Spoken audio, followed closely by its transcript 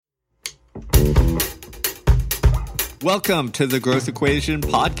Welcome to the Growth Equation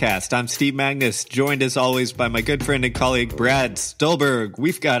podcast. I'm Steve Magnus, joined as always by my good friend and colleague, Brad Stolberg.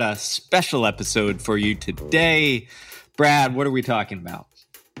 We've got a special episode for you today. Brad, what are we talking about?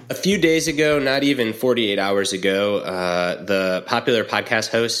 A few days ago, not even 48 hours ago, the popular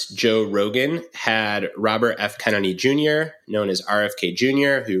podcast host Joe Rogan had Robert F. Kennedy Jr., known as RFK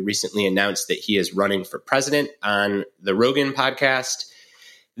Jr., who recently announced that he is running for president on the Rogan podcast.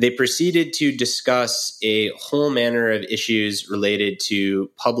 They proceeded to discuss a whole manner of issues related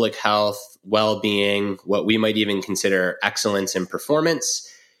to public health, well-being, what we might even consider excellence and performance.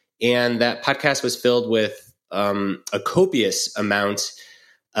 And that podcast was filled with a copious amount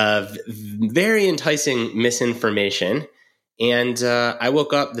of very enticing misinformation. And I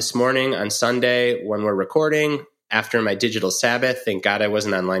woke up this morning on Sunday when we're recording after my digital Sabbath. Thank God I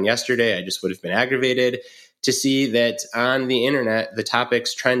wasn't online yesterday. I just would have been aggravated to see that on the internet, the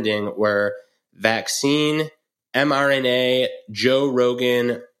topics trending were vaccine, mRNA, Joe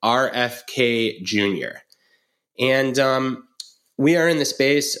Rogan, RFK Jr. And we are in the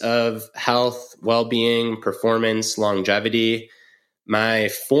space of health, well-being, performance, longevity. My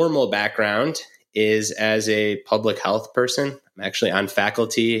formal background is as a public health person. I'm actually on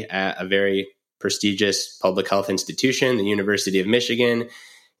faculty at a very prestigious public health institution, the University of Michigan.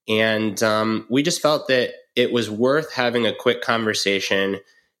 And we just felt that it was worth having a quick conversation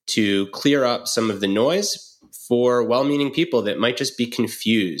to clear up some of the noise for well-meaning people that might just be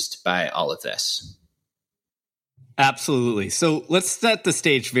confused by all of this. Absolutely. So let's set the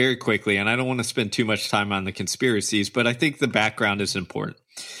stage very quickly, and I don't want to spend too much time on the conspiracies, but I think the background is important.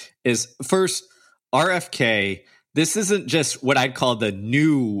 Is first, RFK, this isn't just what I'd call the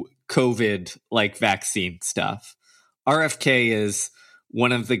new COVID-like vaccine stuff. RFK is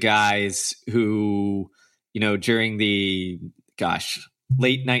one of the guys who, during the,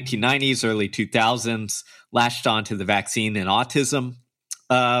 late 1990s, early 2000s, latched onto the vaccine and autism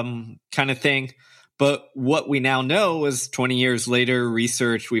kind of thing. But what we now know is 20 years later,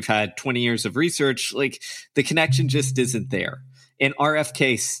 we've had 20 years of research, like the connection just isn't there. And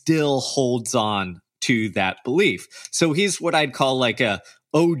RFK still holds on to that belief. So he's what I'd call like a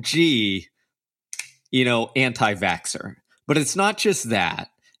OG, anti-vaxxer. But it's not just that.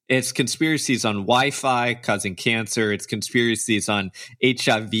 It's conspiracies on Wi-Fi causing cancer. It's conspiracies on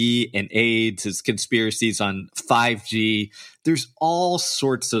HIV and AIDS. It's conspiracies on 5G. There's all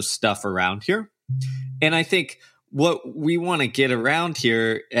sorts of stuff around here. And I think what we want to get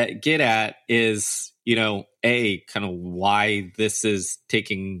at is, A, kind of why this is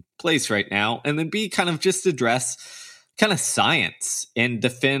taking place right now, and then B, kind of just address kind of science and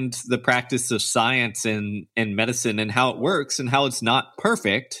defend the practice of science and medicine and how it works and how it's not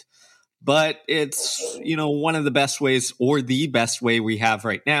perfect, but it's, one of the best ways or the best way we have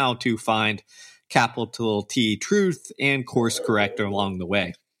right now to find capital T truth and course correct along the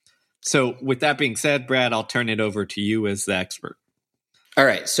way. So with that being said, Brad, I'll turn it over to you as the expert. All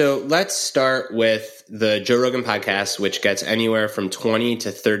right. So let's start with the Joe Rogan podcast, which gets anywhere from 20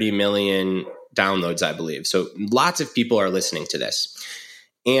 to 30 million downloads, I believe. So lots of people are listening to this.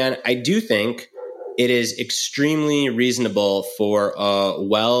 And I do think it is extremely reasonable for a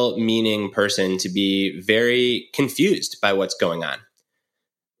well-meaning person to be very confused by what's going on.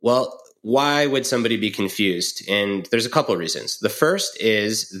 Well, why would somebody be confused? And there's a couple of reasons. The first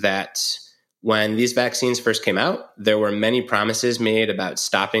is that when these vaccines first came out, there were many promises made about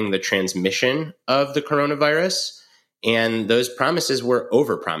stopping the transmission of the coronavirus. And those promises were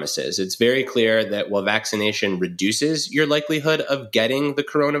over-promises. It's very clear that while vaccination reduces your likelihood of getting the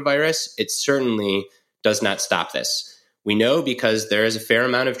coronavirus, it certainly does not stop this. We know because there is a fair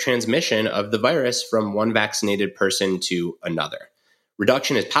amount of transmission of the virus from one vaccinated person to another.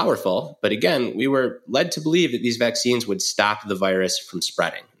 Reduction is powerful, but again, we were led to believe that these vaccines would stop the virus from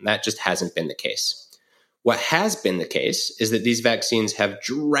spreading. And that just hasn't been the case. What has been the case is that these vaccines have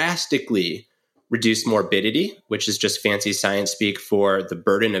drastically reduced morbidity, which is just fancy science speak for the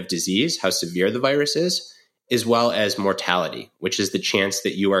burden of disease, how severe the virus is, as well as mortality, which is the chance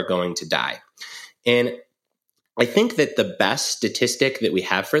that you are going to die. And I think that the best statistic that we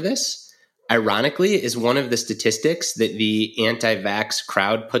have for this, ironically, is one of the statistics that the anti-vax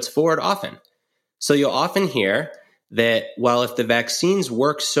crowd puts forward often. So you'll often hear that, well, if the vaccines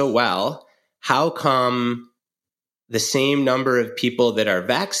work so well, how come the same number of people that are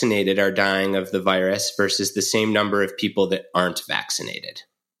vaccinated are dying of the virus versus the same number of people that aren't vaccinated?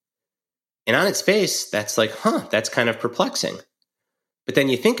 And on its face, that's like, that's kind of perplexing. But then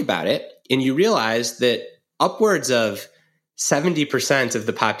you think about it and you realize that upwards of 70% of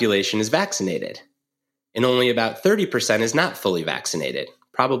the population is vaccinated, and only about 30% is not fully vaccinated,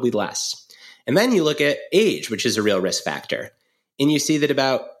 probably less. And then you look at age, which is a real risk factor. And you see that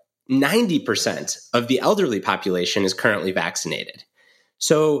about 90% of the elderly population is currently vaccinated.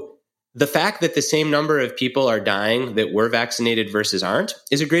 So the fact that the same number of people are dying that were vaccinated versus aren't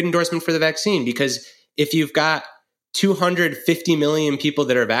is a great endorsement for the vaccine, because if you've got 250 million people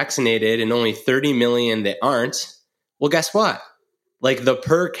that are vaccinated and only 30 million that aren't, well, guess what? Like, the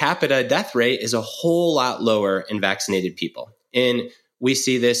per capita death rate is a whole lot lower in vaccinated people. And we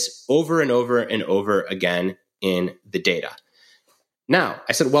see this over and over and over again in the data. Now,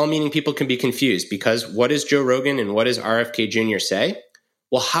 I said well-meaning people can be confused, because what does Joe Rogan and what does RFK Jr. say?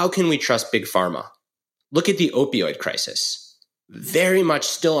 Well, how can we trust Big Pharma? Look at the opioid crisis. Very much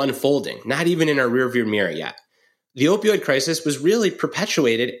still unfolding, not even in our rearview mirror yet. The opioid crisis was really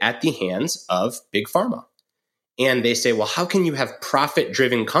perpetuated at the hands of Big Pharma. And they say, well, how can you have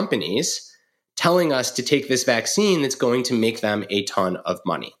profit-driven companies telling us to take this vaccine that's going to make them a ton of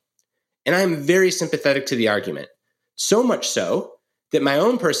money? And I'm very sympathetic to the argument. So much so that my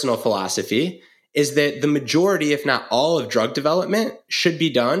own personal philosophy is that the majority, if not all, of drug development should be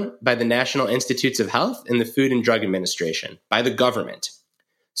done by the National Institutes of Health and the Food and Drug Administration, by the government.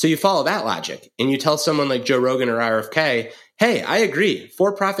 So you follow that logic and you tell someone like Joe Rogan or RFK, hey, I agree,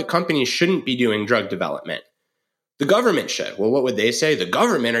 for-profit companies shouldn't be doing drug development. The government should. Well, what would they say? The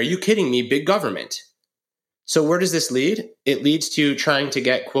government? Are you kidding me? Big government. So where does this lead? It leads to trying to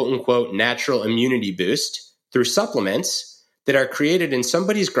get quote unquote natural immunity boost through supplements that are created in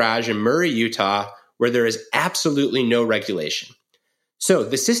somebody's garage in Murray, Utah, where there is absolutely no regulation. So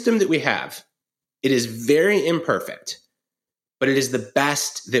the system that we have, it is very imperfect, but it is the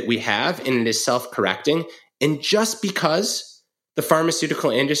best that we have, and it is self-correcting. And just because the pharmaceutical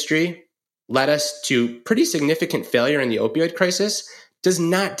industry led us to pretty significant failure in the opioid crisis does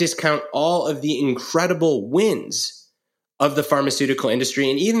not discount all of the incredible wins of the pharmaceutical industry,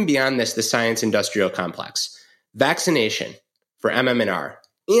 and even beyond this, the science industrial complex. Vaccination for MMR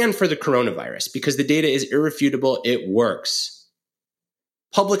and for the coronavirus, because the data is irrefutable, it works.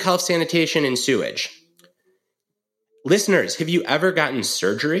 Public health, sanitation, and sewage. Listeners, have you ever gotten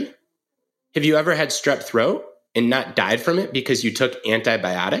surgery? Have you ever had strep throat and not died from it because you took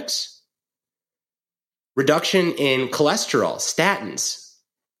antibiotics? Reduction in cholesterol, statins,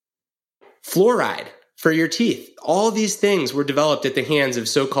 fluoride for your teeth. All these things were developed at the hands of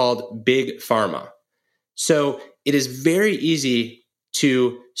so-called Big Pharma. So it is very easy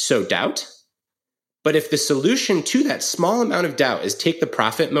to sow doubt. But if the solution to that small amount of doubt is take the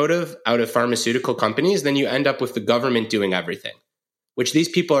profit motive out of pharmaceutical companies, then you end up with the government doing everything, which these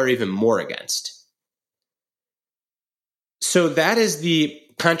people are even more against. So that is the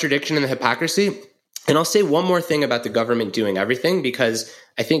contradiction and the hypocrisy. And I'll say one more thing about the government doing everything, because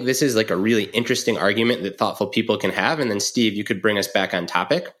I think this is like a really interesting argument that thoughtful people can have. And then Steve, you could bring us back on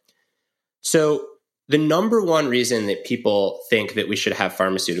topic. So the number one reason that people think that we should have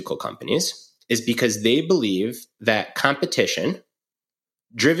pharmaceutical companies is because they believe that competition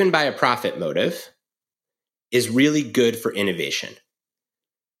driven by a profit motive is really good for innovation.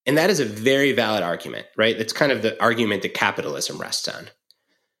 And that is a very valid argument, right? That's kind of the argument that capitalism rests on.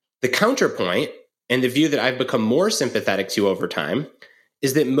 The counterpoint, and the view that I've become more sympathetic to over time,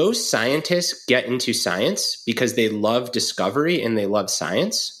 is that most scientists get into science because they love discovery and they love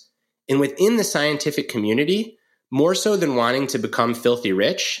science. And within the scientific community, more so than wanting to become filthy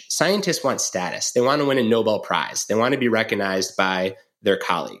rich, scientists want status. They want to win a Nobel Prize. They want to be recognized by their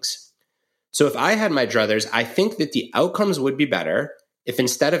colleagues. So if I had my druthers, I think that the outcomes would be better if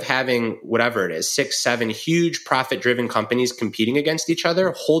instead of having whatever it is, 6, 7 huge profit-driven companies competing against each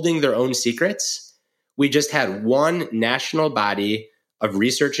other, holding their own secrets, we just had one national body of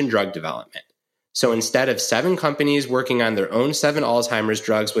research and drug development. So instead of 7 companies working on their own 7 Alzheimer's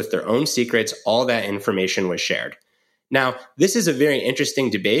drugs with their own secrets, all that information was shared. Now, this is a very interesting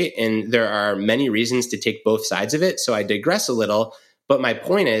debate, and there are many reasons to take both sides of it, so I digress a little. But my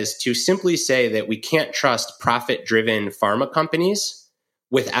point is to simply say that we can't trust profit-driven pharma companies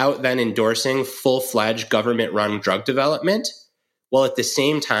without then endorsing full-fledged government-run drug development, while at the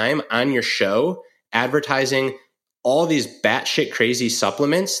same time on your show advertising all these batshit crazy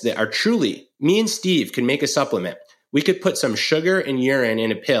supplements that are truly, me and Steve could make a supplement. We could put some sugar and urine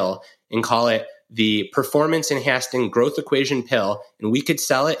in a pill and call it the performance enhancing growth equation pill, and we could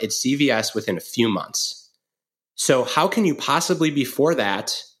sell it at CVS within a few months. So how can you possibly be for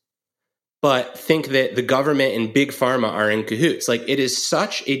that, but think that the government and big pharma are in cahoots? Like, it is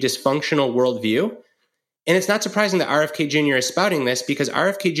such a dysfunctional worldview. And it's not surprising that RFK Jr. is spouting this, because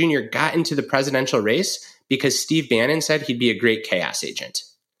RFK Jr. got into the presidential race because Steve Bannon said he'd be a great chaos agent.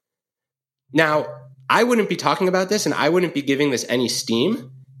 Now, I wouldn't be talking about this and I wouldn't be giving this any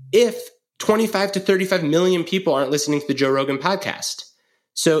steam if 25 to 35 million people aren't listening to the Joe Rogan podcast.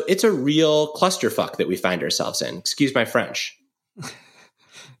 So it's a real clusterfuck that we find ourselves in. Excuse my French.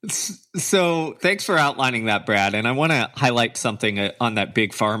 So thanks for outlining that, Brad. And I want to highlight something on that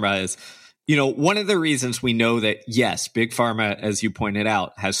big pharma is, one of the reasons we know that, yes, big pharma, as you pointed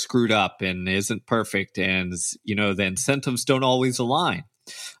out, has screwed up and isn't perfect. And, the incentives don't always align.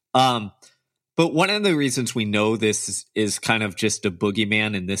 But one of the reasons we know this is kind of just a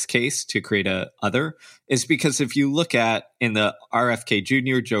boogeyman in this case to create a other is because if you look at in the RFK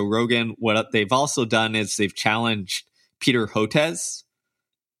Jr., Joe Rogan, what they've also done is they've challenged Peter Hotez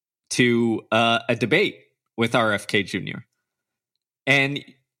to a debate with RFK Jr. And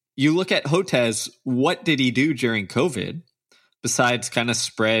you look at Hotez, what did he do during COVID besides kind of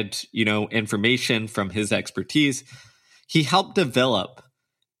spread, information from his expertise? He helped develop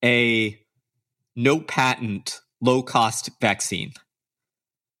a no patent, low cost vaccine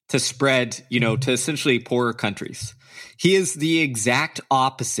to spread, to essentially poorer countries. He is the exact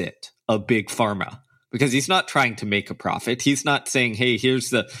opposite of big pharma because he's not trying to make a profit. He's not saying, hey,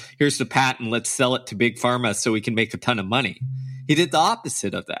 here's the patent, let's sell it to big pharma so we can make a ton of money. He did the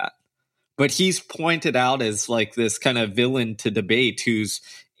opposite of that. But he's pointed out as like this kind of villain to debate who's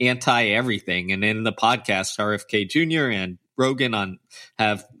anti everything. And in the podcast, RFK Jr. and Rogan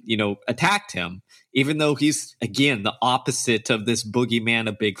have attacked him, even though he's, again, the opposite of this boogeyman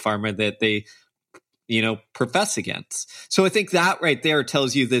of big pharma that they, profess against. So I think that right there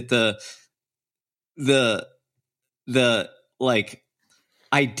tells you that the like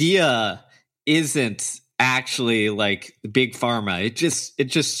idea isn't actually like big pharma. It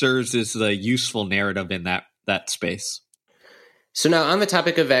just serves as a useful narrative in that space. So now on the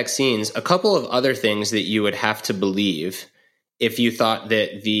topic of vaccines, a couple of other things that you would have to believe if you thought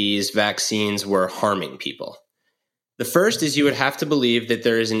that these vaccines were harming people. The first is you would have to believe that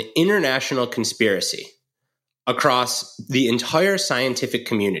there is an international conspiracy across the entire scientific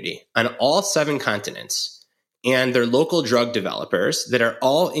community on all 7 continents and their local drug developers that are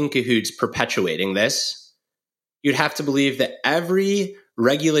all in cahoots perpetuating this. You'd have to believe that every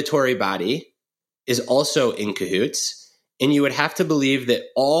regulatory body is also in cahoots. And you would have to believe that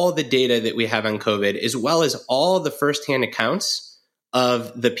all the data that we have on COVID, as well as all the firsthand accounts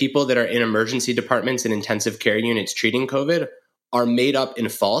of the people that are in emergency departments and intensive care units treating COVID, are made up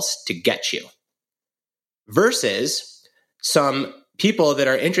and false to get you. Versus some people that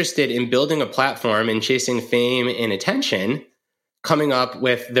are interested in building a platform and chasing fame and attention, coming up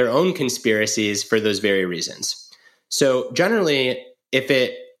with their own conspiracies for those very reasons. So generally, if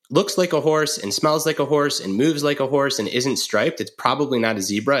it looks like a horse and smells like a horse and moves like a horse and isn't striped, it's probably not a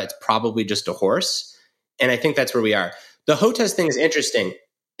zebra. It's probably just a horse. And I think that's where we are. The Hotez thing is interesting.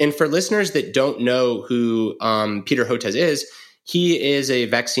 And for listeners that don't know who Peter Hotez is, he is a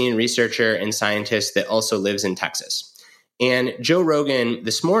vaccine researcher and scientist that also lives in Texas. And Joe Rogan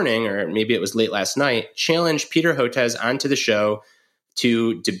this morning, or maybe it was late last night, challenged Peter Hotez onto the show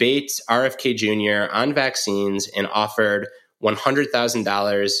to debate RFK Jr. on vaccines and offered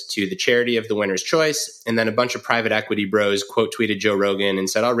 $100,000 to the charity of the winner's choice. And then a bunch of private equity bros quote tweeted Joe Rogan and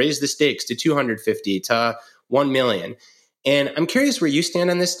said, I'll raise the stakes to 250 to 1 million. And I'm curious where you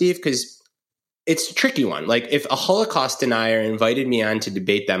stand on this, Steve, because it's a tricky one. Like if a Holocaust denier invited me on to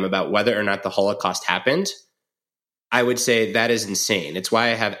debate them about whether or not the Holocaust happened, I would say that is insane. It's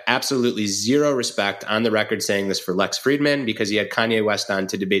why I have absolutely zero respect on the record saying this for Lex Friedman, because he had Kanye West on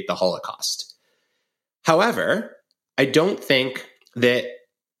to debate the Holocaust. However, I don't think that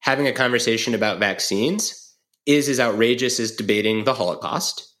having a conversation about vaccines is as outrageous as debating the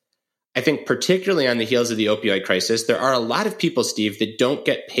Holocaust. I think particularly on the heels of the opioid crisis, there are a lot of people, Steve, that don't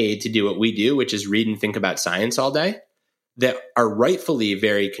get paid to do what we do, which is read and think about science all day, that are rightfully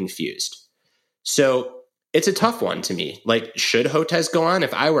very confused. So it's a tough one to me. Like, should Hotez go on?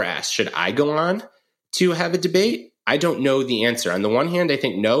 If I were asked, should I go on to have a debate? I don't know the answer. On the one hand, I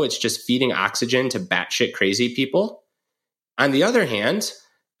think no, it's just feeding oxygen to batshit crazy people. On the other hand,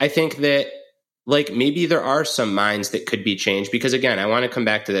 I think that like maybe there are some minds that could be changed because, again, I want to come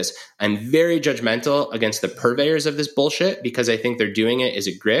back to this. I'm very judgmental against the purveyors of this bullshit because I think they're doing it as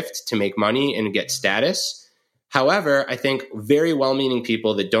a grift to make money and get status. However, I think very well-meaning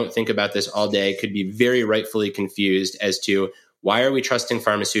people that don't think about this all day could be very rightfully confused as to why are we trusting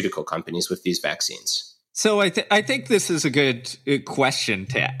pharmaceutical companies with these vaccines? So I think this is a good question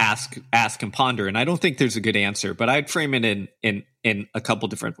to ask and ponder, and I don't think there's a good answer, but I'd frame it in a couple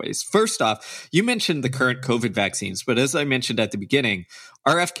different ways. First off, you mentioned the current COVID vaccines, but as I mentioned at the beginning,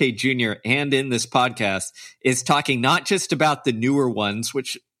 RFK Jr. and in this podcast is talking not just about the newer ones,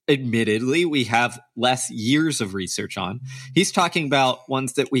 which admittedly we have less years of research on. He's talking about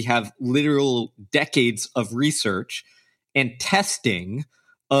ones that we have literal decades of research and testing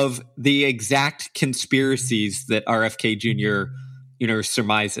of the exact conspiracies that RFK Jr.,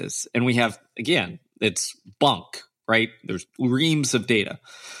 surmises. And we have, again, it's bunk, right? There's reams of data.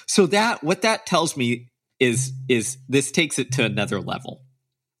 So what that tells me is this takes it to another level.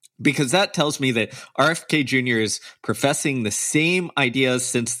 Because that tells me that RFK Jr. is professing the same ideas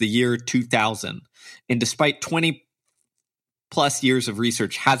since the year 2000. And despite 20 plus years of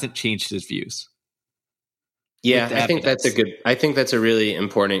research, hasn't changed his views. Yeah, I think that's a really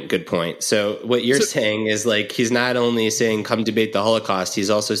important good point. So what you're saying is like, he's not only saying come debate the Holocaust,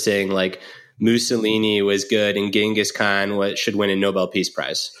 he's also saying like Mussolini was good and Genghis Khan should win a Nobel Peace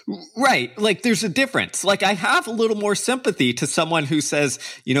Prize. Right. Like there's a difference. Like I have a little more sympathy to someone who says,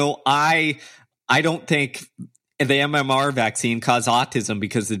 I don't think the MMR vaccine caused autism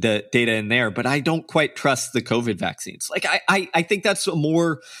because of the data in there, but I don't quite trust the COVID vaccines. Like I think that's a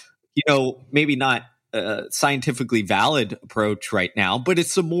more, maybe not scientifically valid approach right now, but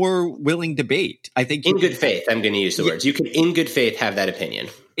it's a more willing debate. I think in good faith, I'm going to use the words. You can, in good faith, have that opinion.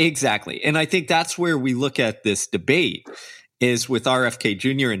 Exactly. And I think that's where we look at this debate is with RFK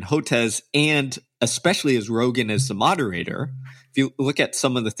Jr. and Hotez, and especially as Rogan as the moderator. If you look at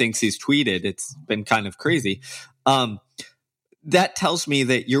some of the things he's tweeted, it's been kind of crazy. That tells me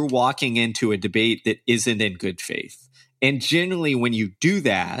that you're walking into a debate that isn't in good faith. And generally when you do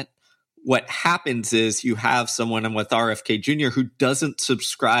that, what happens is you have someone with RFK Jr. who doesn't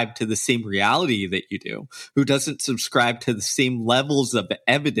subscribe to the same reality that you do, who doesn't subscribe to the same levels of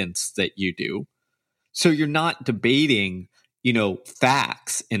evidence that you do. So you're not debating,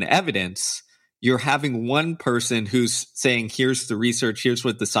 facts and evidence. You're having one person who's saying, here's the research, here's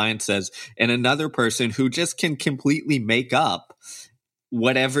what the science says, and another person who just can completely make up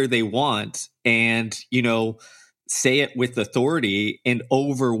whatever they want and, say it with authority and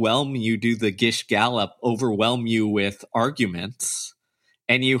overwhelm you, do the Gish Gallop, overwhelm you with arguments.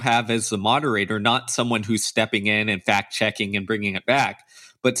 And you have as the moderator, not someone who's stepping in and fact checking and bringing it back,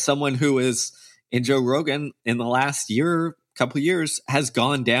 but someone who is, in Joe Rogan in the last couple of years, has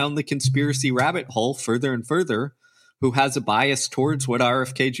gone down the conspiracy rabbit hole further and further, who has a bias towards what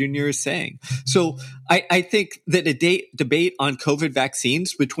RFK Jr. is saying. So I think that a debate on COVID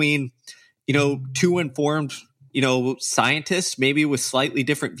vaccines between, two informed scientists, maybe with slightly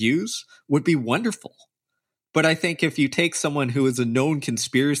different views, would be wonderful. But I think if you take someone who is a known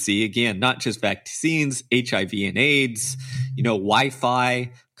conspiracy, again, not just vaccines, HIV and AIDS, Wi-Fi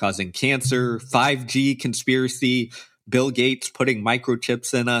causing cancer, 5G conspiracy, Bill Gates putting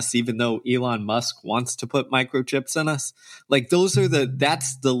microchips in us, even though Elon Musk wants to put microchips in us, like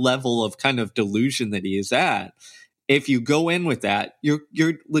that's the level of kind of delusion that he is at. If you go in with that, you're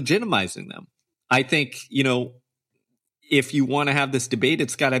legitimizing them. I think, if you want to have this debate,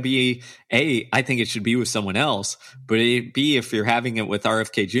 it's got to be I think it should be with someone else, but B, if you're having it with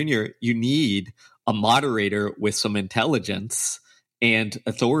RFK Jr., you need a moderator with some intelligence and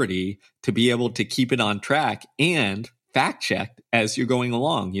authority to be able to keep it on track and fact check as you're going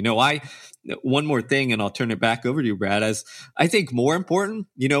along. One more thing, and I'll turn it back over to you, Brad, as I think more important,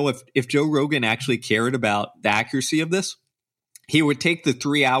 if Joe Rogan actually cared about the accuracy of this, he would take the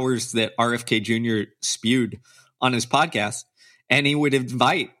 3 hours that RFK Jr. spewed on his podcast, and he would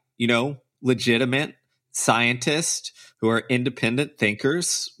invite, legitimate scientists who are independent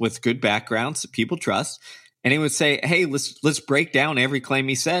thinkers with good backgrounds that people trust. And he would say, hey, let's break down every claim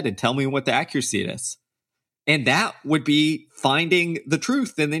he said and tell me what the accuracy is. And that would be finding the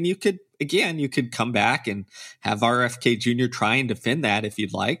truth. And then you could come back and have RFK Jr. try and defend that if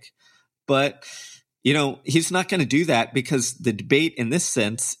you'd like. But he's not going to do that because the debate in this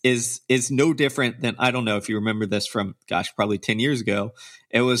sense is no different than, I don't know if you remember this from, probably 10 years ago.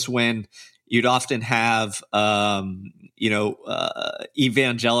 It was when you'd often have,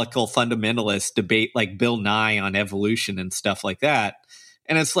 evangelical fundamentalists debate like Bill Nye on evolution and stuff like that.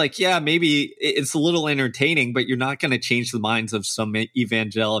 And it's like, yeah, maybe it's a little entertaining, but you're not going to change the minds of some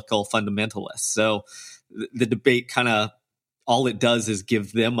evangelical fundamentalists. So the debate kind of, all it does is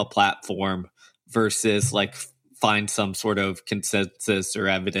give them a platform versus like find some sort of consensus or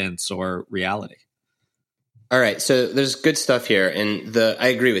evidence or reality. All right. So there's good stuff here. And I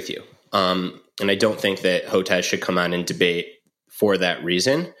agree with you. And I don't think that Hotez should come on and debate for that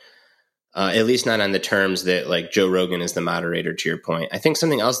reason. At least not on the terms that like Joe Rogan is the moderator, to your point. I think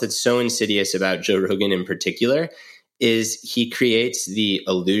something else that's so insidious about Joe Rogan in particular is he creates the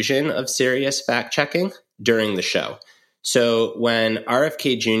illusion of serious fact checking during the show. So when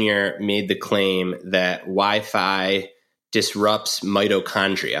RFK Jr. made the claim that Wi-Fi disrupts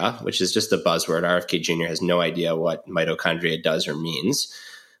mitochondria, which is just a buzzword. RFK Jr. has no idea what mitochondria does or means.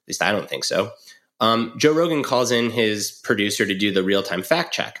 At least I don't think so. Joe Rogan calls in his producer to do the real-time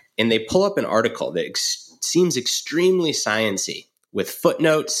fact check, and they pull up an article that seems extremely sciencey with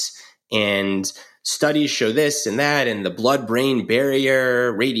footnotes and studies show this and that and the blood-brain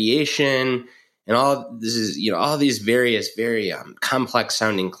barrier, radiation, and all this is, all these various, very complex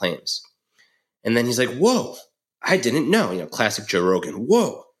sounding claims. And then he's like, whoa, I didn't know, classic Joe Rogan.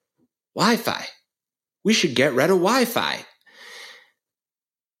 Whoa, Wi-Fi. We should get rid of Wi-Fi.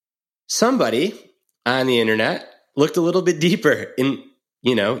 Somebody on the internet looked a little bit deeper and,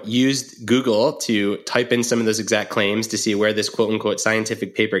 used Google to type in some of those exact claims to see where this quote unquote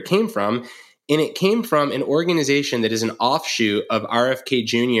scientific paper came from. And it came from an organization that is an offshoot of RFK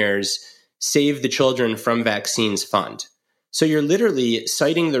Jr.'s Save the Children from Vaccines Fund. So you're literally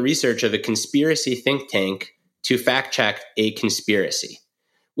citing the research of a conspiracy think tank to fact check a conspiracy,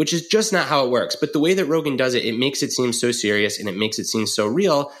 which is just not how it works. But the way that Rogan does it, it makes it seem so serious and it makes it seem so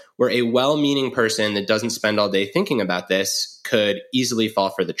real, where a well-meaning person that doesn't spend all day thinking about this could easily fall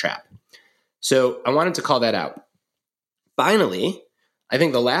for the trap. So I wanted to call that out. Finally, I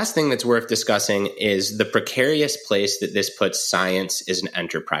think the last thing that's worth discussing is the precarious place that this puts science as an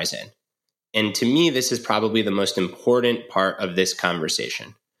enterprise in. And to me, this is probably the most important part of this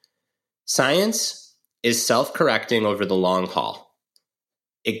conversation. Science is self-correcting over the long haul.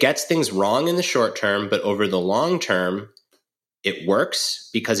 It gets things wrong in the short term, but over the long term, it works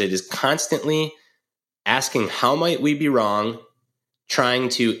because it is constantly asking how might we be wrong, trying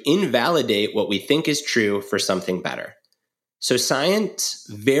to invalidate what we think is true for something better. So science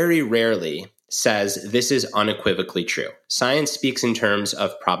very rarely says this is unequivocally true. Science speaks in terms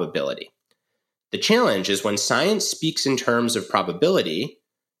of probability. The challenge is when science speaks in terms of probability,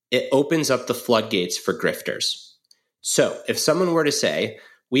 it opens up the floodgates for grifters. So if someone were to say,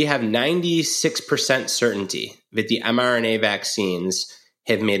 we have 96% certainty that the mRNA vaccines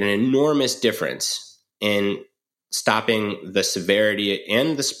have made an enormous difference in stopping the severity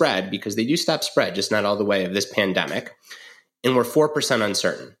and the spread, because they do stop spread, just not all the way, of this pandemic, and we're 4%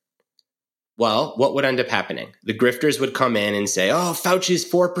 uncertain. Well, what would end up happening? The grifters would come in and say, oh, Fauci's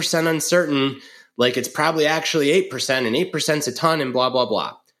 4% uncertain, like it's probably actually 8%, and 8%'s a ton, and blah, blah,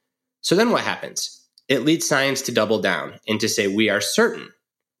 blah. So then what happens? It leads science to double down and to say we are certain.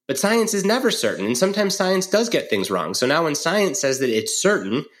 But science is never certain, and sometimes science does get things wrong. So now when science says that it's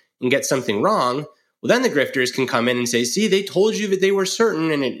certain and gets something wrong, well, then the grifters can come in and say, see, they told you that they were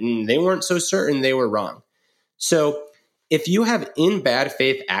certain, and they weren't so certain, they were wrong. So if you have in bad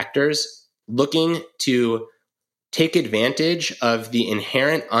faith actors looking to take advantage of the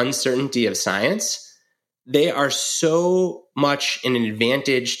inherent uncertainty of science, they are so much in an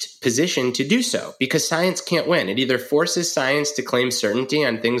advantaged position to do so because science can't win. It either forces science to claim certainty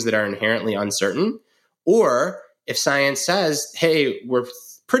on things that are inherently uncertain, or if science says, hey, we're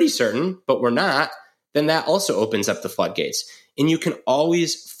pretty certain, but we're not, then that also opens up the floodgates. And you can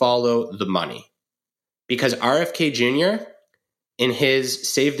always follow the money. Because RFK Jr., in his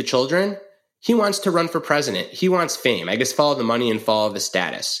Save the Children, he wants to run for president. He wants fame. I guess follow the money and follow the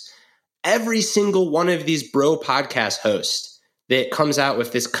status. Every single one of these bro podcast hosts that comes out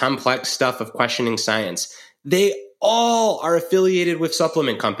with this complex stuff of questioning science, they all are affiliated with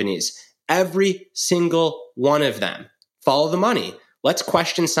supplement companies. Every single one of them. Follow the money. Let's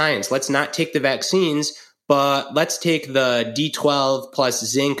question science. Let's not take the vaccines, but let's take the D12 plus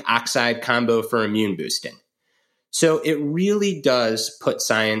zinc oxide combo for immune boosting. So it really does put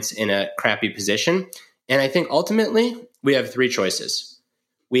science in a crappy position. And I think ultimately we have three choices.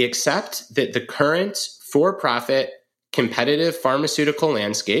 We accept that the current for-profit competitive pharmaceutical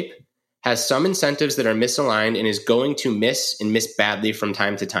landscape has some incentives that are misaligned and is going to miss and miss badly from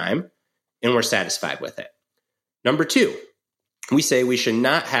time to time, and we're satisfied with it. Number two, we say we should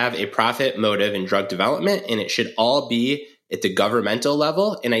not have a profit motive in drug development, and it should all be at the governmental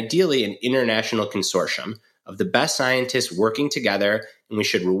level and ideally an international consortium of the best scientists working together, and we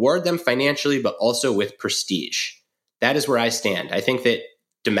should reward them financially, but also with prestige. That is where I stand. I think that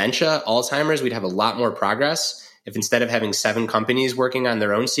dementia, Alzheimer's, we'd have a lot more progress if instead of having 7 companies working on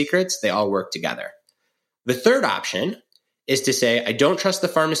their own secrets, they all work together. The third option is to say, I don't trust the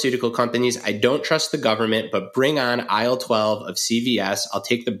pharmaceutical companies, I don't trust the government, but bring on aisle 12 of CVS. I'll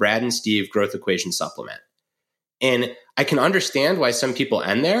take the Brad and Steve growth equation supplement. And I can understand why some people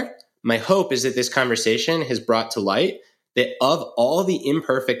end there. My hope is that this conversation has brought to light that of all the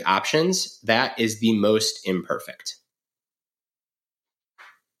imperfect options, that is the most imperfect.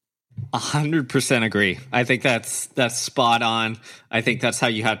 100% agree. I think that's spot on. I think that's how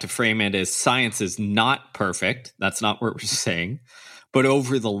you have to frame it. Is science is not perfect. That's not what we're saying. But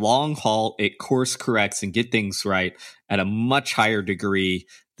over the long haul, it course corrects and get things right at a much higher degree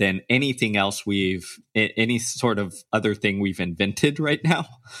than anything else any sort of other thing we've invented right now.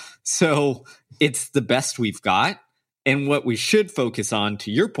 So it's the best we've got. And what we should focus on, to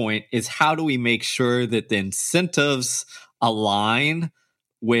your point, is how do we make sure that the incentives align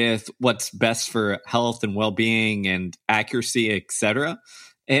with what's best for health and well-being and accuracy, et cetera.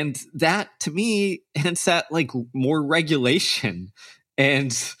 And that, to me, hints at like more regulation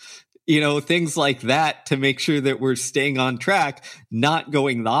and, things like that to make sure that we're staying on track, not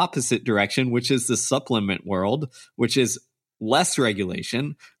going the opposite direction, which is the supplement world, which is less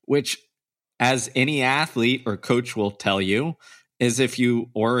regulation, which, as any athlete or coach will tell you, is if you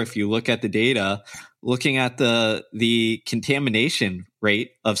look at the data, looking at the contamination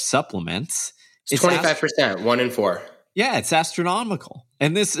rate of supplements, it's 25%, 1 in 4. Yeah, it's astronomical.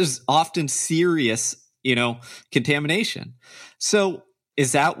 And this is often serious, contamination. So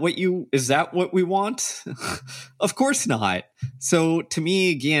is that what we want? Of course not. So to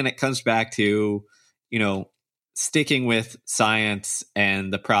me, again, it comes back to, sticking with science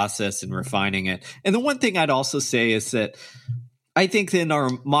and the process and refining it. And the one thing I'd also say is that I think in our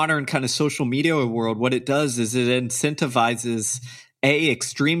modern kind of social media world, what it does is it incentivizes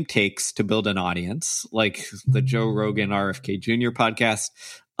extreme takes to build an audience, like the Joe Rogan RFK Jr. podcast.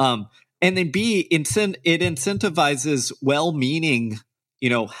 And then B, it incentivizes well-meaning,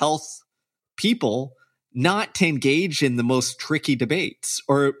 health people not to engage in the most tricky debates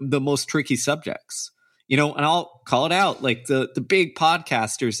or the most tricky subjects. And I'll call it out, like the big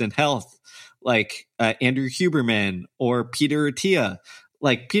podcasters in health, like Andrew Huberman or Peter Attia.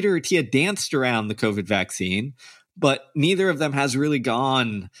 Like Peter Attia danced around the COVID vaccine, but neither of them has really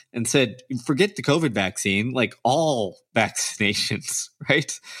gone and said, forget the COVID vaccine, like all vaccinations,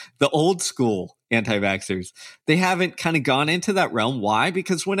 right? The old school anti-vaxxers, they haven't kind of gone into that realm. Why?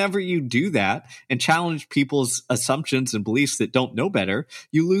 Because whenever you do that and challenge people's assumptions and beliefs that don't know better,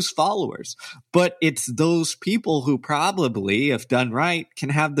 you lose followers. But it's those people who probably, if done right, can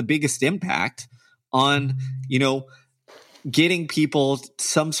have the biggest impact on, getting people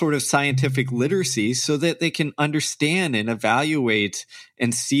some sort of scientific literacy so that they can understand and evaluate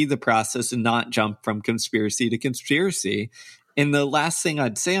and see the process and not jump from conspiracy to conspiracy. And the last thing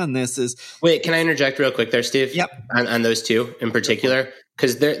I'd say on this is... Wait, can I interject real quick there, Steve? Yep. On those two in particular?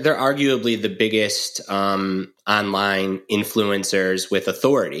 Because they're arguably the biggest online influencers with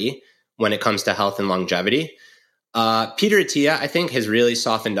authority when it comes to health and longevity. Peter Attia, I think, has really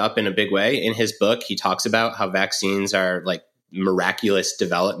softened up in a big way. In his book, he talks about how vaccines are like miraculous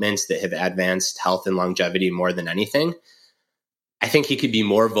developments that have advanced health and longevity more than anything. I think he could be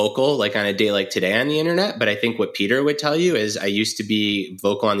more vocal, like on a day like today on the internet. But I think what Peter would tell you is I used to be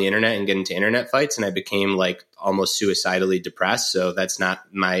vocal on the internet and get into internet fights, and I became like almost suicidally depressed. So that's not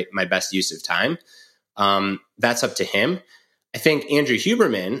my best use of time. That's up to him. I think Andrew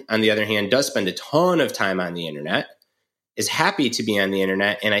Huberman, on the other hand, does spend a ton of time on the internet, is happy to be on the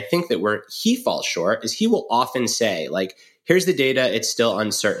internet. And I think that where he falls short is he will often say, like, here's the data, it's still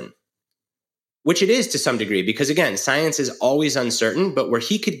uncertain, which it is to some degree, because again, science is always uncertain. But where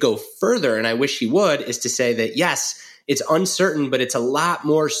he could go further, and I wish he would, is to say that, yes, it's uncertain, but it's a lot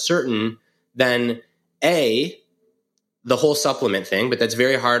more certain than the whole supplement thing. But that's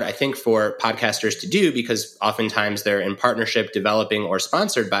very hard, I think, for podcasters to do because oftentimes they're in partnership, developing, or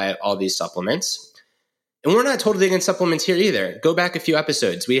sponsored by all these supplements. And we're not totally against supplements here either. Go back a few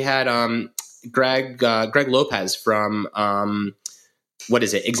episodes. We had Greg Lopez from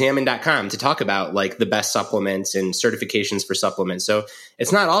Examine.com to talk about like the best supplements and certifications for supplements. So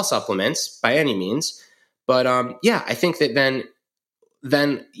it's not all supplements by any means, but I think that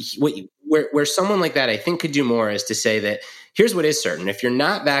then where someone like that I think could do more is to say that here's what is certain. If you're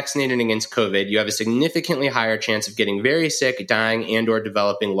not vaccinated against COVID, you have a significantly higher chance of getting very sick, dying, and or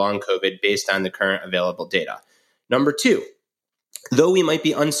developing long COVID based on the current available data. Number two, though we might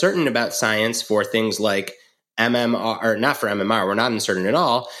be uncertain about science for things like MMR, or not for MMR, we're not uncertain at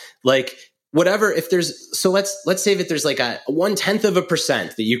all. Like whatever, let's say that there's like a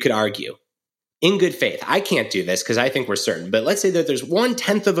 0.1% that you could argue in good faith. I can't do this because I think we're certain, but let's say that there's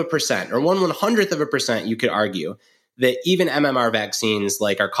 0.1% or 1/100% you could argue that even MMR vaccines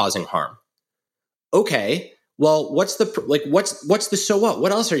like are causing harm. Okay, well, what's the so what?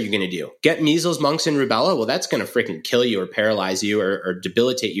 What else are you going to do? Get measles, mumps, and rubella? Well, that's going to freaking kill you or paralyze you or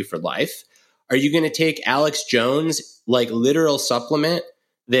debilitate you for life. Are you going to take Alex Jones like literal supplement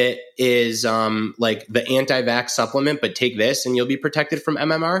that is like the anti-vax supplement, but take this and you'll be protected from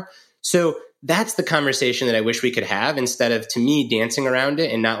MMR? So that's the conversation that I wish we could have, instead of, to me, dancing around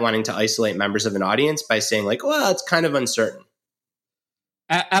it and not wanting to isolate members of an audience by saying like, well, it's kind of uncertain.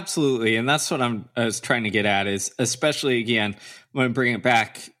 Absolutely. And that's what I was trying to get at, is especially, again, when I bring it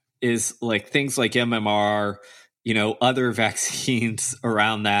back, is like things like MMR, other vaccines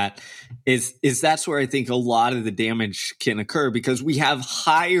around that, is that's where I think a lot of the damage can occur, because we have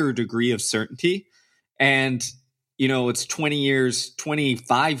higher degree of certainty. And, it's 20 years,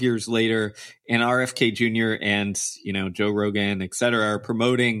 25 years later, and RFK Jr. and, Joe Rogan, et cetera, are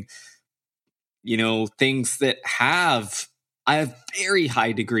promoting, things that have a very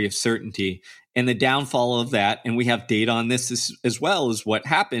high degree of certainty. And the downfall of that, and we have data on this as well, is what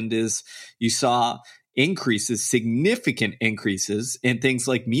happened is you saw significant increases in things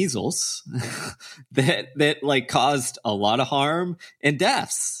like measles that like caused a lot of harm and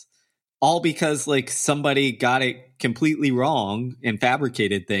deaths, all because like somebody got it completely wrong and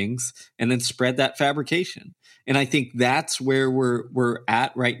fabricated things and then spread that fabrication. And I think that's where we're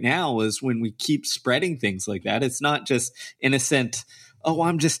at right now, is when we keep spreading things like that. It's not just innocent, oh,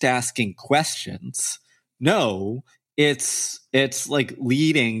 I'm just asking questions. No, it's like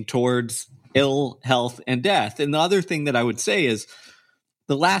leading towards ill health and death. And the other thing that I would say is,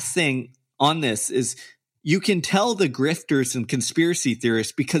 the last thing on this is, you can tell the grifters and conspiracy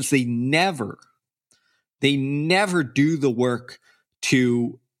theorists, because they never do the work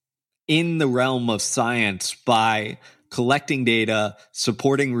to, in the realm of science, by collecting data,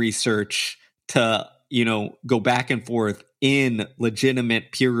 supporting research, to, go back and forth in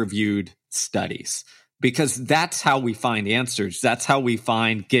legitimate peer-reviewed studies, because that's how we find answers. That's how we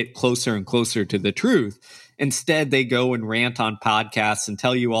get closer and closer to the truth. Instead, they go and rant on podcasts and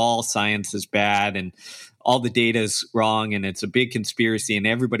tell you all science is bad and all the data is wrong and it's a big conspiracy and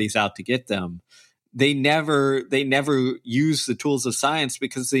everybody's out to get them. They never use the tools of science,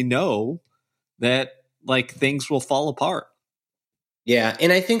 because they know that like things will fall apart. Yeah.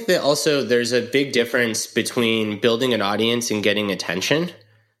 And I think that also there's a big difference between building an audience and getting attention,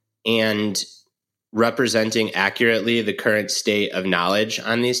 and representing accurately the current state of knowledge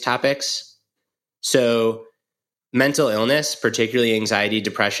on these topics. So mental illness, particularly anxiety,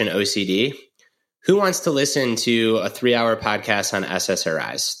 depression, OCD, who wants to listen to a 3-hour podcast on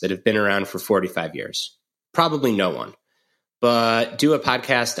SSRIs that have been around for 45 years? Probably no one. But do a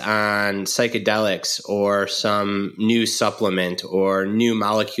podcast on psychedelics or some new supplement or new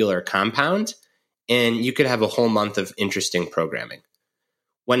molecular compound, and you could have a whole month of interesting programming.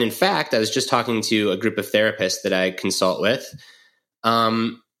 When in fact, I was just talking to a group of therapists that I consult with.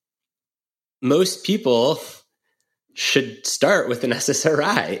 Most people should start with an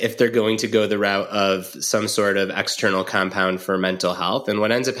SSRI if they're going to go the route of some sort of external compound for mental health. And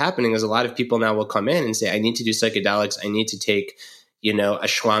what ends up happening is a lot of people now will come in and say, I need to do psychedelics. I need to take,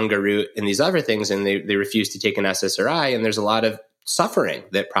 ashwagandha root and these other things. And they refuse to take an SSRI. And there's a lot of suffering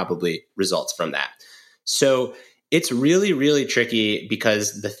that probably results from that. So it's really, really tricky,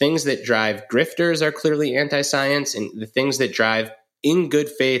 because the things that drive grifters are clearly anti-science, and the things that drive in good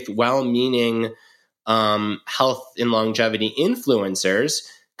faith, well-meaning health and longevity influencers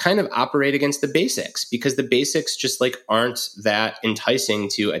kind of operate against the basics, because the basics just like aren't that enticing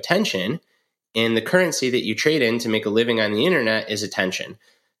to attention. And the currency that you trade in to make a living on the internet is attention.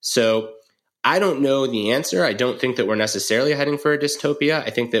 So I don't know the answer. I don't think that we're necessarily heading for a dystopia.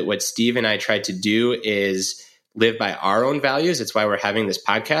 I think that what Steve and I tried to do is live by our own values. It's why we're having this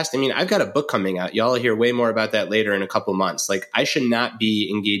podcast. I mean, I've got a book coming out. Y'all will hear way more about that later in a couple months. Like, I should not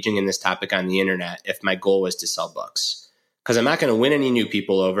be engaging in this topic on the internet if my goal was to sell books, because I'm not going to win any new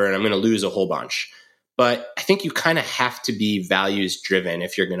people over and I'm going to lose a whole bunch. But I think you kind of have to be values driven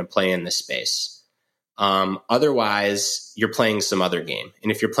if you're going to play in this space. Otherwise, you're playing some other game.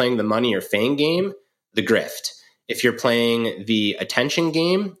 And if you're playing the money or fame game, the grift. If you're playing the attention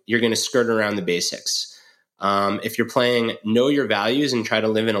game, you're going to skirt around the basics. If you're playing know your values and try to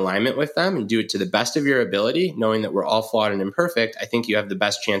live in alignment with them and do it to the best of your ability, knowing that we're all flawed and imperfect, I think you have the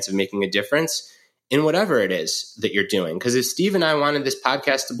best chance of making a difference in whatever it is that you're doing. Because if Steve and I wanted this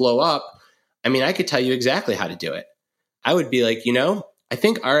podcast to blow up, I mean, I could tell you exactly how to do it. I would be like, I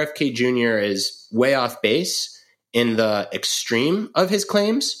think RFK Jr. is way off base in the extreme of his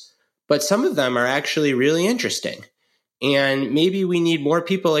claims, but some of them are actually really interesting. And maybe we need more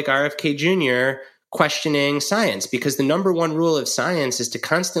people like RFK Jr. questioning science, because the number one rule of science is to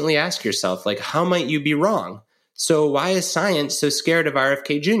constantly ask yourself, like, how might you be wrong? So why is science so scared of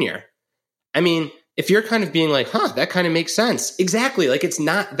RFK Jr.? I mean, if you're kind of being like, that kind of makes sense. Exactly. Like, it's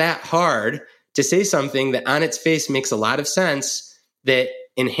not that hard to say something that on its face makes a lot of sense that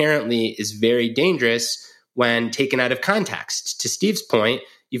inherently is very dangerous when taken out of context. To Steve's point,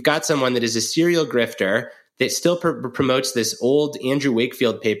 you've got someone that is a serial grifter that still promotes this old Andrew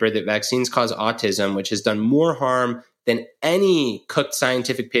Wakefield paper that vaccines cause autism, which has done more harm than any cooked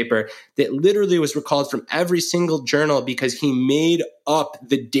scientific paper, that literally was recalled from every single journal because he made up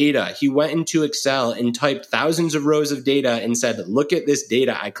the data. He went into Excel and typed thousands of rows of data and said, look at this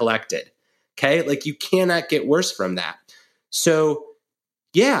data I collected. Okay? Like, you cannot get worse from that. So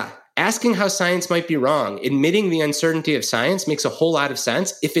yeah, asking how science might be wrong, admitting the uncertainty of science makes a whole lot of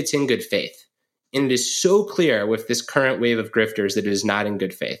sense if it's in good faith. And it is so clear with this current wave of grifters that it is not in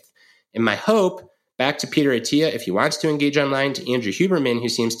good faith. And my hope, back to Peter Attia, if he wants to engage online, to Andrew Huberman, who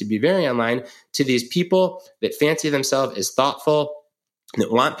seems to be very online, to these people that fancy themselves as thoughtful,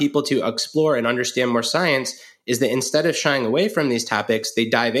 that want people to explore and understand more science, is that instead of shying away from these topics, they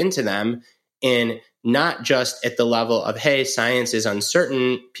dive into them, and not just at the level of, hey, science is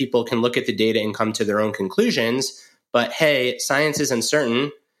uncertain, people can look at the data and come to their own conclusions, but hey, science is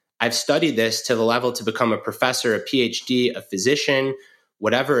uncertain, I've studied this to the level to become a professor, a PhD, a physician,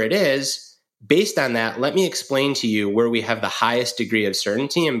 whatever it is. Based on that, let me explain to you where we have the highest degree of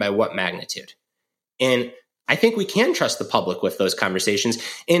certainty and by what magnitude. And I think we can trust the public with those conversations.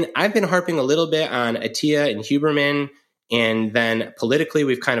 And I've been harping a little bit on Attia and Huberman, and then politically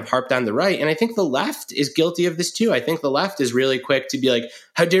we've kind of harped on the right. And I think the left is guilty of this too. I think the left is really quick to be like,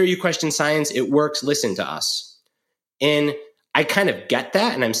 how dare you question science? It works. Listen to us. And I kind of get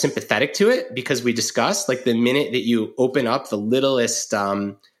that, and I'm sympathetic to it, because we discussed, like, the minute that you open up the littlest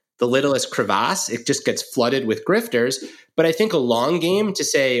crevasse, it just gets flooded with grifters. But I think a long game to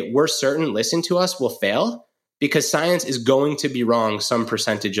say we're certain, listen to us, will fail, because science is going to be wrong some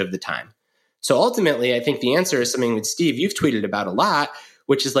percentage of the time. So ultimately, I think the answer is something that, Steve, you've tweeted about a lot,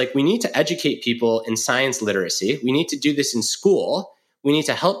 which is like, we need to educate people in science literacy. We need to do this in school. We need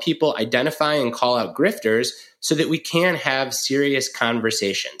to help people identify and call out grifters so that we can have serious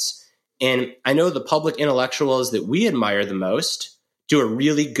conversations. And I know the public intellectuals that we admire the most do a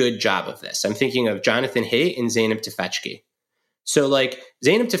really good job of this. I'm thinking of Jonathan Haidt and Zeynep Tufekci. So like,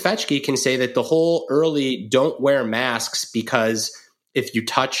 Zeynep Tufekci can say that the whole early don't wear masks because if you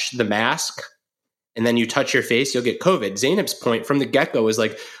touch the mask and then you touch your face, you'll get COVID. Zeynep's point from the get-go was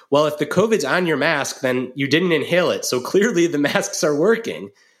like, well, if the COVID's on your mask, then you didn't inhale it. So clearly the masks are working.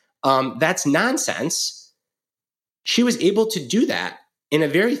 That's nonsense. She was able to do that in a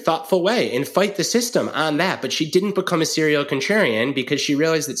very thoughtful way and fight the system on that. But she didn't become a serial contrarian because she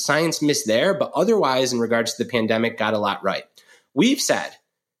realized that science missed there, but otherwise, in regards to the pandemic, got a lot right. We've said,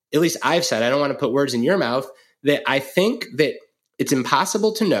 at least I've said, I don't want to put words in your mouth, that I think that it's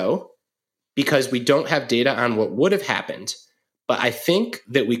impossible to know because we don't have data on what would have happened. But I think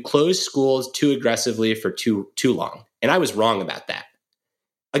that we closed schools too aggressively for too long. And I was wrong about that.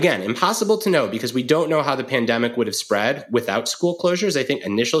 Again, impossible to know because we don't know how the pandemic would have spread without school closures. I think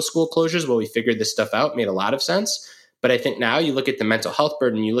initial school closures, while we figured this stuff out, made a lot of sense. But I think now you look at the mental health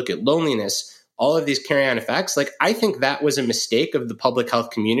burden, you look at loneliness, all of these carry-on effects. Like, I think that was a mistake of the public health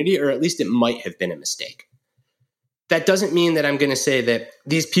community, or at least it might have been a mistake. That doesn't mean that I'm going to say that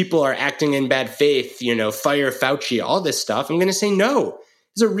these people are acting in bad faith, fire Fauci, all this stuff. I'm going to say, no,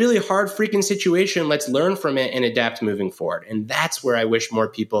 it's a really hard freaking situation. Let's learn from it and adapt moving forward. And that's where I wish more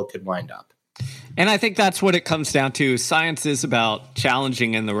people could wind up. And I think that's what it comes down to. Science is about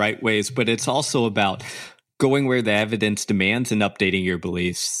challenging in the right ways, but it's also about going where the evidence demands and updating your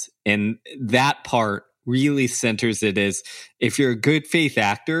beliefs. And that part really centers it as, if you're a good faith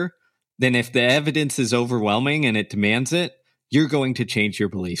actor, then if the evidence is overwhelming and it demands it, you're going to change your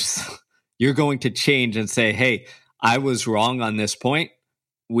beliefs. You're going to change and say, hey, I was wrong on this point.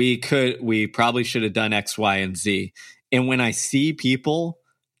 We probably should have done X, Y, and Z. And when I see people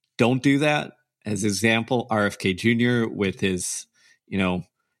don't do that, as example, RFK Jr. with his,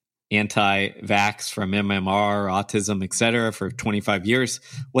 anti-vax from MMR, autism, et cetera, for 25 years,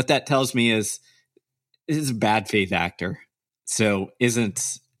 what that tells me is a bad faith actor. So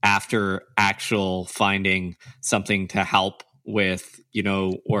isn't after actual finding something to help with,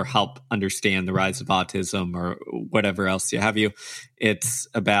 or help understand the rise of autism or whatever else you. It's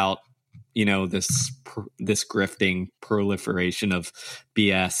about, this grifting proliferation of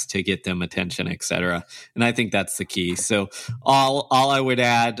BS to get them attention, et cetera. And I think that's the key. So all I would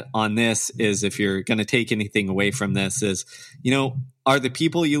add on this is, if you're going to take anything away from this, is, are the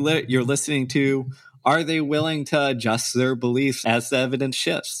people you're listening to, are they willing to adjust their beliefs as the evidence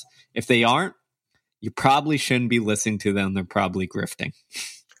shifts? If they aren't, you probably shouldn't be listening to them. They're probably grifting.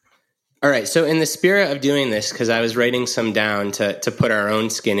 All right. So in the spirit of doing this, because I was writing some down to put our own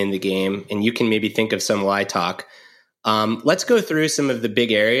skin in the game, and you can maybe think of some while I talk, let's go through some of the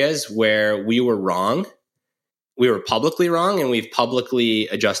big areas where we were wrong. we were publicly wrong and we've publicly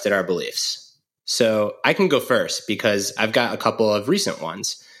adjusted our beliefs. So I can go first because I've got a couple of recent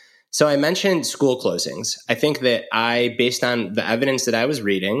ones. So I mentioned school closings. I think that based on the evidence that I was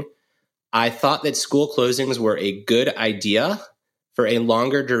reading, I thought that school closings were a good idea for a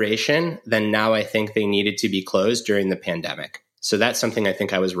longer duration than now I think they needed to be closed during the pandemic. So that's something I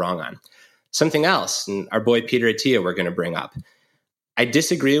think I was wrong on. Something else, and our boy Peter Attia we're going to bring up. I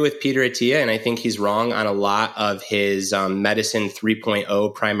disagree with Peter Attia, and I think he's wrong on a lot of his medicine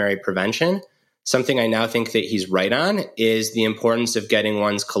 3.0 primary prevention. Something I now think that he's right on is the importance of getting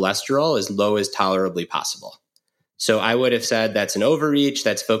one's cholesterol as low as tolerably possible. So I would have said that's an overreach,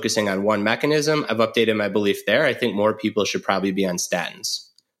 that's focusing on one mechanism. I've updated my belief there. I think more people should probably be on statins.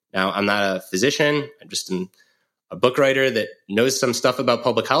 Now, I'm not a physician. I'm just a book writer that knows some stuff about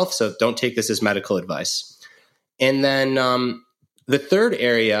public health, so don't take this as medical advice. And then the third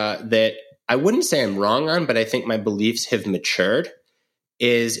area that I wouldn't say I'm wrong on, but I think my beliefs have matured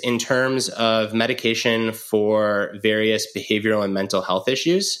is in terms of medication for various behavioral and mental health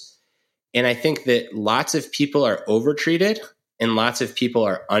issues. And I think that lots of people are overtreated and lots of people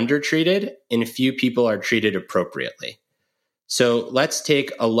are undertreated and few people are treated appropriately. So let's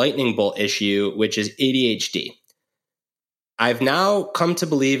take a lightning bolt issue, which is ADHD. I've now come to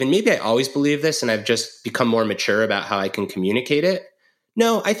believe, and maybe I always believe this, and I've just become more mature about how I can communicate it.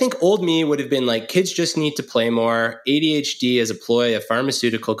 No, I think old me would have been like, kids just need to play more. ADHD is a ploy of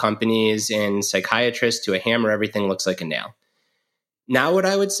pharmaceutical companies and psychiatrists to hammer everything looks like a nail. Now what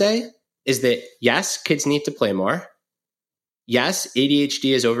I would say is that, yes, kids need to play more. Yes,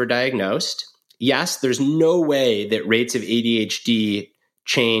 ADHD is overdiagnosed. Yes, there's no way that rates of ADHD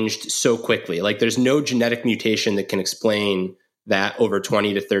changed so quickly. Like there's no genetic mutation that can explain that over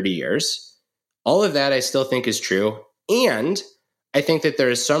 20 to 30 years. All of that I still think is true. And I think that there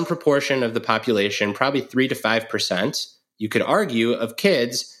is some proportion of the population, probably 3 to 5%, you could argue, of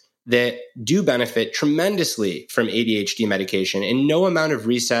kids that do benefit tremendously from ADHD medication, and no amount of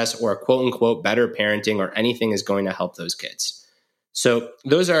recess or quote unquote better parenting or anything is going to help those kids. So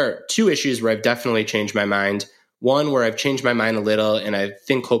those are two issues where I've definitely changed my mind. One where I've changed my mind a little, and I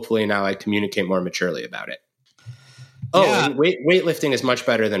think hopefully now I communicate more maturely about it. Oh, yeah. And weightlifting is much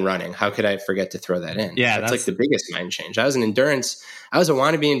better than running. How could I forget to throw that in? Yeah, that's like the biggest mind change. I was a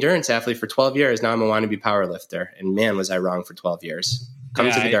wannabe endurance athlete for 12 years. Now I'm a wannabe powerlifter. And man, was I wrong for 12 years.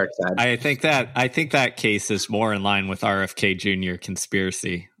 Come to the dark side. I think that case is more in line with RFK Jr.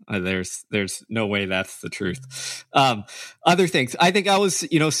 conspiracy. There's no way that's the truth. Other things, I think I was,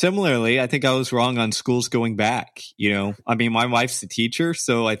 similarly, I think I was wrong on schools going back. I mean, my wife's a teacher,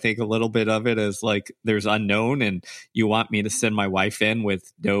 so I think a little bit of it is like there's unknown, and you want me to send my wife in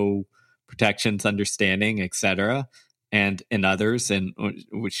with no protections, understanding, etc. And others, and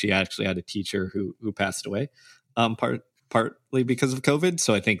which she actually had a teacher who passed away, partly because of COVID.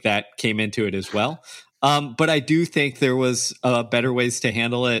 So I think that came into it as well. But I do think there was better ways to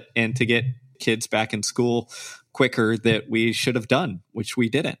handle it and to get kids back in school quicker that we should have done, which we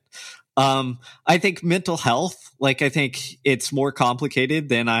didn't. I think mental health, I think it's more complicated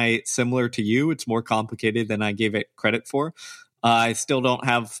than similar to you. It's more complicated than I gave it credit for. I still don't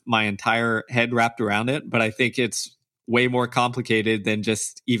have my entire head wrapped around it, but I think it's way more complicated than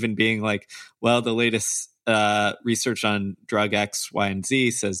just even being like, well, the latest research on drug X, Y, and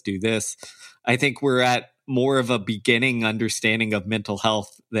Z says do this. I think we're at more of a beginning understanding of mental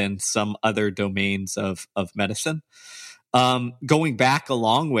health than some other domains of medicine. Going back a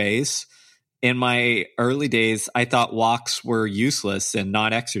long ways, in my early days, I thought walks were useless and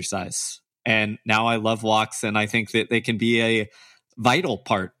not exercise. And now I love walks, and I think that they can be a vital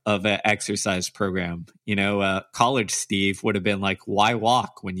part of an exercise program. College Steve would have been like, why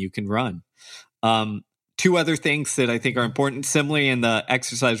walk when you can run? Two other things that I think are important, similarly in the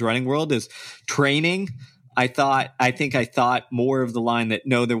exercise running world, is training. I think I thought more of the line that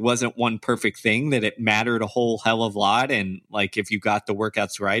no, there wasn't one perfect thing, that it mattered a whole hell of a lot. And if you got the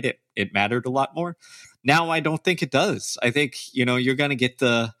workouts right, it mattered a lot more. Now I don't think it does. I think, you're going to get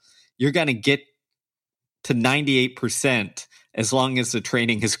to 98% as long as the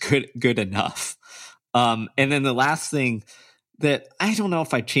training is good enough. And then the last thing that I don't know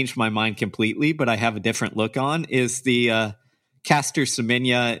if I changed my mind completely, but I have a different look on, is the Caster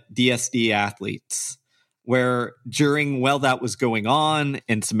Semenya DSD athletes, where while that was going on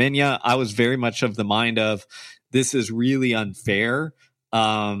in Semenya, I was very much of the mind of, this is really unfair.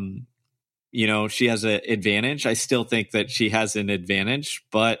 She has an advantage. I still think that she has an advantage,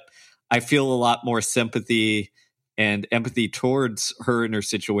 but I feel a lot more sympathy and empathy towards her and her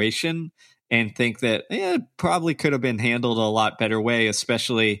situation, and think that it probably could have been handled a lot better way,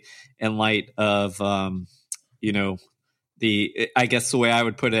 especially in light of I guess the way I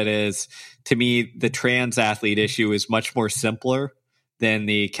would put it is, to me, the trans athlete issue is much more simpler than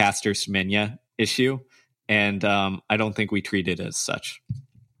the Caster Semenya issue. And I don't think we treat it as such.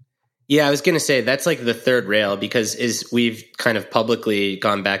 Yeah, I was going to say that's like the third rail, because is we've kind of publicly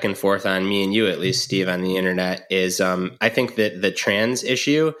gone back and forth on, me and you at least, Steve, on the internet, is I think that the trans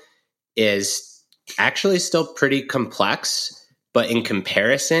issue is actually still pretty complex, but in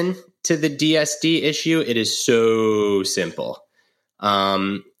comparison to the DSD issue, it is so simple.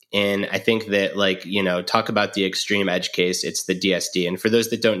 And I think that, like, talk about the extreme edge case, it's the DSD. And for those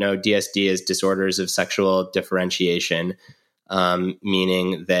that don't know, DSD is disorders of sexual differentiation,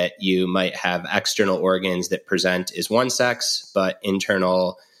 meaning that you might have external organs that present as one sex, but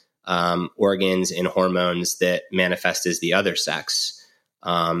internal organs and hormones that manifest as the other sex.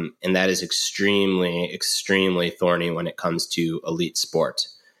 And that is extremely, extremely thorny when it comes to elite sport.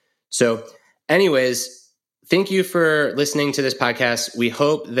 So anyways, thank you for listening to this podcast. We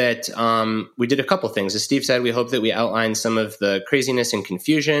hope that we did a couple things. As Steve said, we hope that we outlined some of the craziness and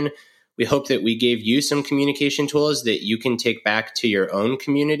confusion. We hope that we gave you some communication tools that you can take back to your own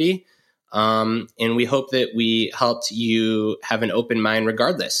community. And we hope that we helped you have an open mind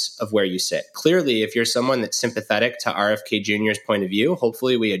regardless of where you sit. Clearly, if you're someone that's sympathetic to RFK Jr.'s point of view,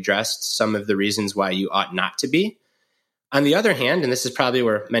 hopefully we addressed some of the reasons why you ought not to be. On the other hand, and this is probably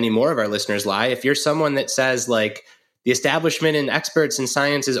where many more of our listeners lie, if you're someone that says, like, the establishment and experts in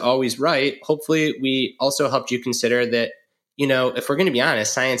science is always right, hopefully we also helped you consider that, if we're going to be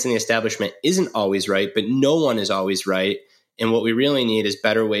honest, science and the establishment isn't always right, but no one is always right. And what we really need is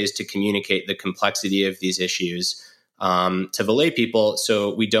better ways to communicate the complexity of these issues to the lay people,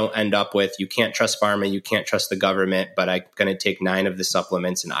 so we don't end up with, you can't trust pharma, you can't trust the government, but I'm going to take 9 of the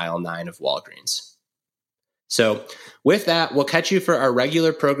supplements in aisle 9 of Walgreens. So with that, we'll catch you for our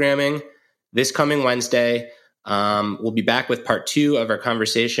regular programming this coming Wednesday. We'll be back with part 2 of our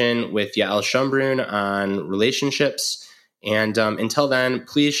conversation with Yael Schumbrun on relationships. And until then,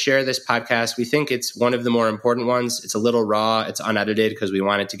 please share this podcast. We think it's one of the more important ones. It's a little raw. It's unedited because we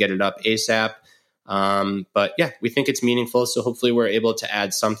wanted to get it up ASAP. But yeah, we think it's meaningful. So hopefully we're able to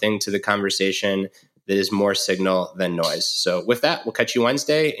add something to the conversation that is more signal than noise. So with that, we'll catch you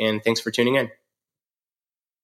Wednesday, and thanks for tuning in.